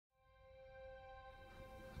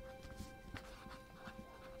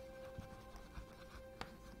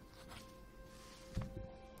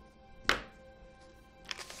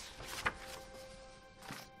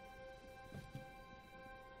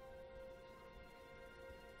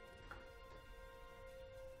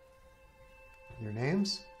Your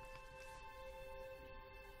names?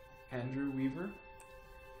 Andrew Weaver.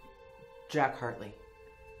 Jack Hartley.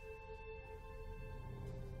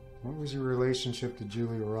 What was your relationship to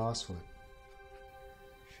Julia Rosswood?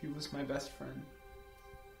 She was my best friend.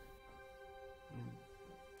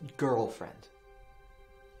 Girlfriend.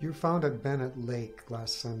 You were found at Bennett Lake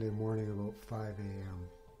last Sunday morning about 5 a.m.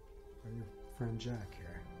 by your friend Jack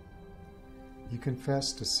here. You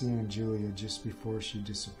confessed to seeing Julia just before she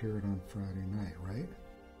disappeared on Friday night, right?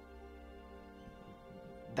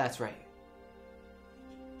 That's right.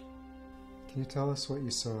 Can you tell us what you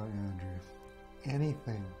saw, Andrew?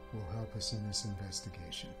 Anything will help us in this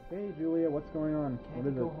investigation. Hey, Julia, what's going on? Can't what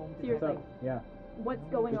is go it? home What's up? Yeah. What's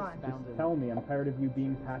going on? Just tell me. I'm tired of you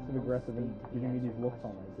being passive-aggressive and giving me these looks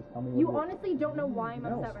all night. Just tell me what You it is. honestly don't know why I'm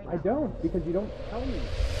upset right now. I don't, because you don't tell me.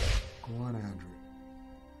 Go on, Andrew.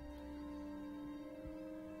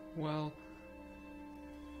 Well,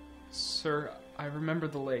 sir, I remember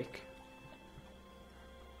the lake.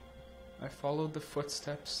 I followed the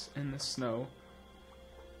footsteps in the snow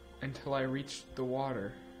until I reached the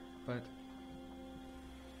water, but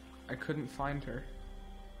I couldn't find her.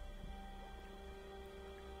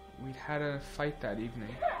 We'd had a fight that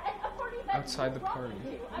evening, outside the party.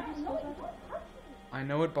 I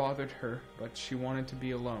know it bothered her, but she wanted to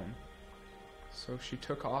be alone. So she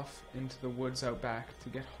took off into the woods out back to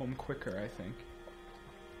get home quicker, I think.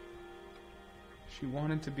 She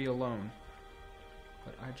wanted to be alone,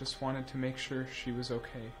 but I just wanted to make sure she was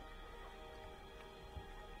okay.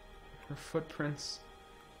 Her footprints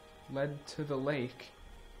led to the lake.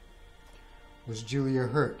 Was Julia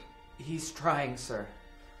hurt? He's trying, sir.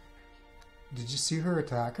 Did you see her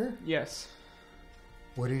attack her? Yes.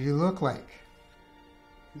 What did he look like?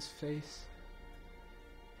 His face.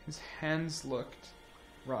 His hands looked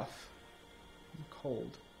rough and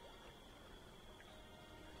cold.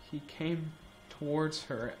 He came towards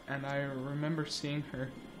her, and I remember seeing her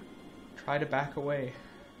try to back away.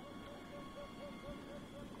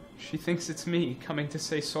 She thinks it's me coming to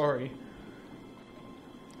say sorry.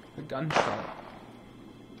 The gunshot.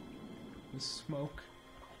 The smoke.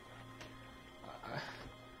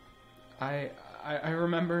 I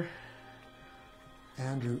remember...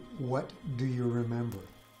 Andrew, what do you remember?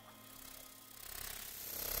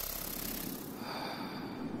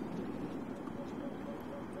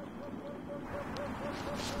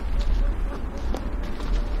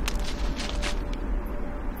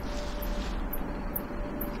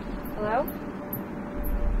 Hello?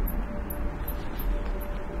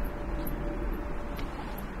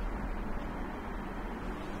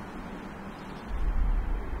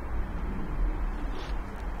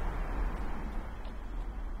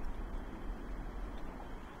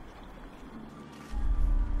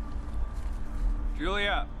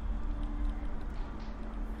 Julia!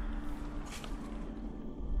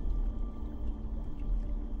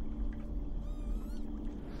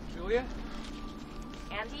 Julia?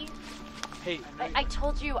 Andy? Hey, I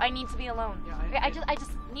told you I need to be alone. Yeah, I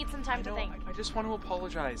just need some time to think. I just want to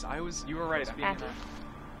apologize. You were right. I'm being Andy?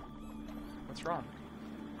 What's wrong?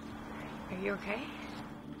 Are you okay?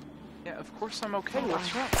 Yeah, of course I'm okay.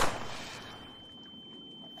 What's wrong?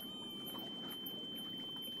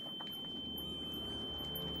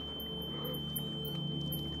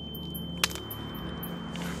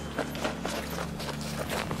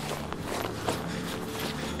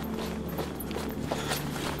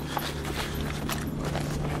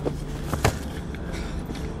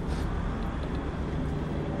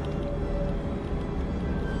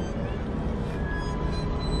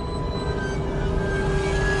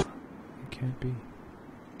 It can't be.